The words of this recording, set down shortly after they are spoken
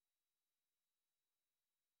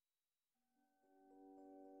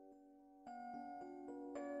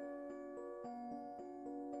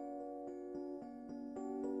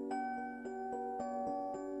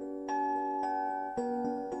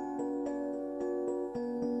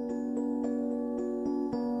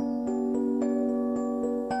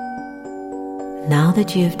Now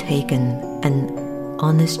that you have taken an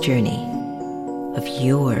honest journey of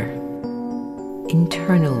your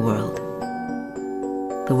internal world,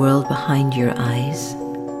 the world behind your eyes,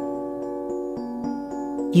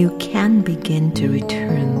 you can begin to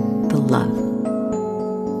return the love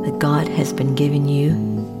that God has been giving you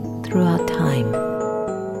throughout time.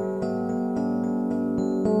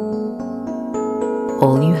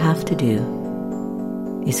 All you have to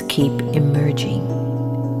do is keep emerging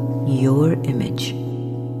your image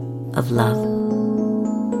of love,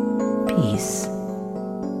 peace,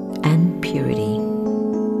 and purity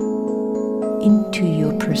into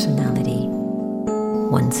your personality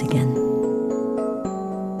once again.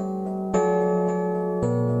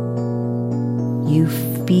 You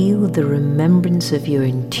feel the remembrance of your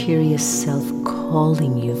interior self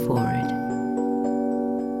calling you forward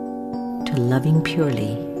to loving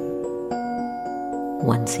purely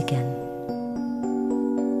once again,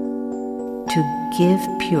 to give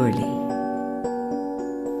purely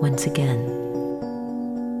once again,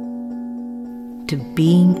 to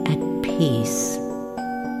being at peace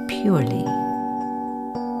purely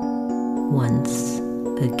once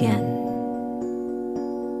again.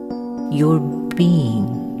 Your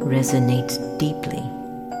being resonates deeply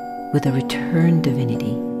with a returned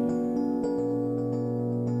divinity,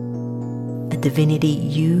 a divinity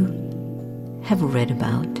you have read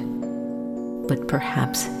about but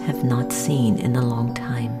perhaps have not seen in a long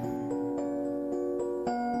time.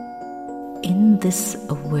 In this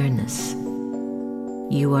awareness,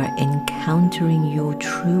 you are encountering your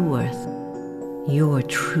true worth, your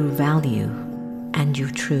true value, and your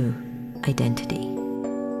true identity.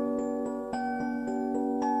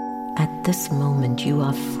 At this moment, you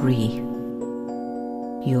are free.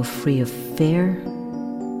 You are free of fear,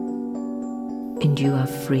 and you are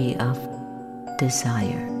free of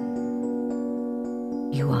desire.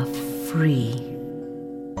 You are free.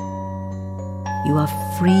 You are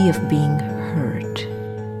free of being hurt.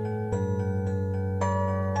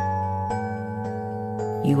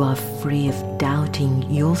 You are free of doubting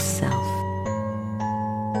yourself.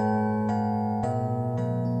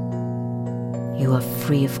 You are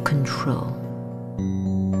free of control.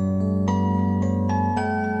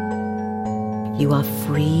 You are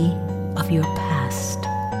free of your past.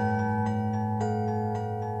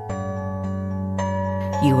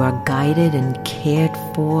 You are guided and cared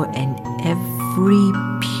for, and every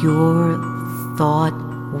pure thought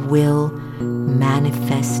will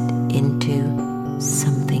manifest into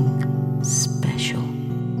something special.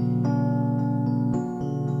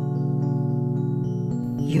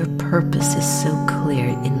 Your purpose is so clear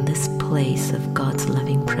in this place of God's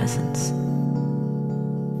loving presence.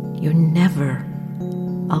 You're never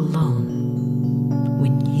alone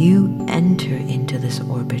when you enter into this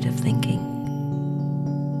orbit of thinking.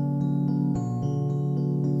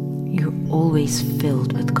 You're always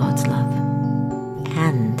filled with God's love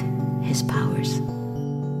and His powers.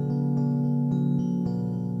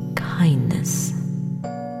 Kindness,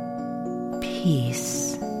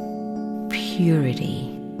 peace, purity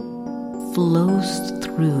flows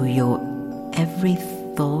through your every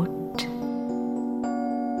thought,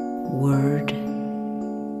 word,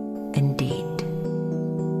 and deed.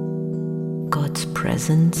 God's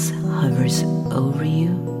presence hovers over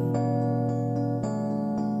you,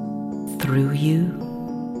 through you,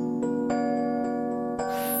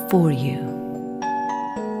 for you,